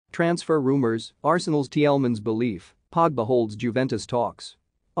Transfer rumours, Arsenal's Tielemans belief, Pogba holds Juventus talks.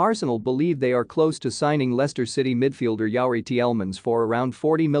 Arsenal believe they are close to signing Leicester City midfielder Youri Tielemans for around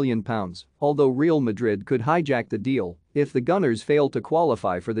 £40 million, although Real Madrid could hijack the deal if the Gunners fail to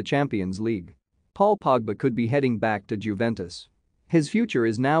qualify for the Champions League. Paul Pogba could be heading back to Juventus. His future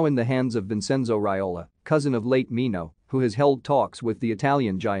is now in the hands of Vincenzo Raiola, cousin of late Mino, who has held talks with the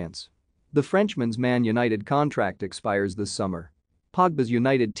Italian giants. The Frenchman's Man United contract expires this summer. Pogba's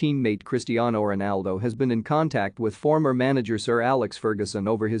United teammate Cristiano Ronaldo has been in contact with former manager Sir Alex Ferguson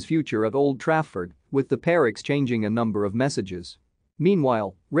over his future at Old Trafford, with the pair exchanging a number of messages.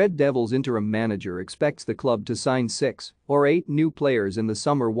 Meanwhile, Red Devils interim manager expects the club to sign 6 or 8 new players in the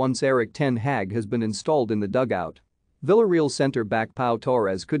summer once Erik ten Hag has been installed in the dugout. Villarreal centre-back Pau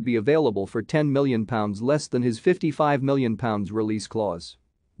Torres could be available for £10 million less than his £55 million release clause.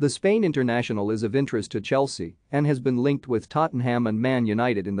 The Spain international is of interest to Chelsea and has been linked with Tottenham and Man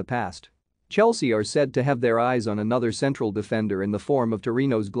United in the past. Chelsea are said to have their eyes on another central defender in the form of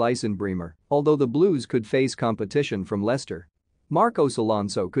Torino's Gleison Bremer, although the Blues could face competition from Leicester. Marcos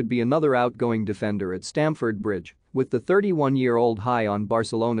Alonso could be another outgoing defender at Stamford Bridge, with the 31-year-old high on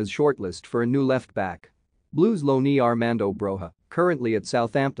Barcelona's shortlist for a new left-back. Blues loanee Armando Broja, currently at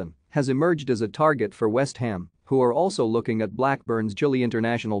Southampton, has emerged as a target for West Ham, who are also looking at Blackburn's Chile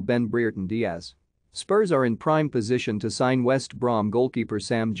international Ben Brereton Diaz. Spurs are in prime position to sign West Brom goalkeeper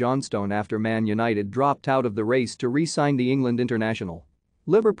Sam Johnstone after Man United dropped out of the race to re-sign the England international.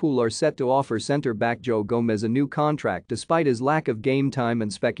 Liverpool are set to offer centre-back Joe Gomez a new contract despite his lack of game time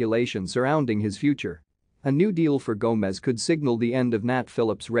and speculation surrounding his future. A new deal for Gomez could signal the end of Nat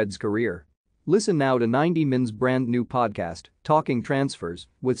Phillips' Reds career. Listen now to 90 Min's brand new podcast, Talking Transfers,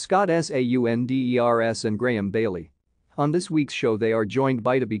 with Scott Saunders and Graham Bailey. On this week's show they are joined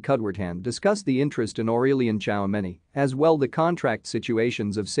by Toby Cudworthand discuss the interest in Aurelien Tchouameni, as well the contract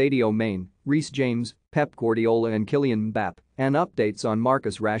situations of Sadio Mane, Reece James, Pep Guardiola and Kylian Mbappe, and updates on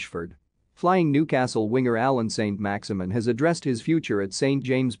Marcus Rashford. Flying Newcastle winger Alan Saint-Maximin has addressed his future at St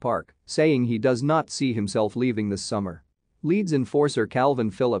James Park, saying he does not see himself leaving this summer. Leeds enforcer Calvin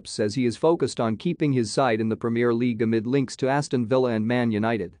Phillips says he is focused on keeping his side in the Premier League amid links to Aston Villa and Man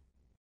United.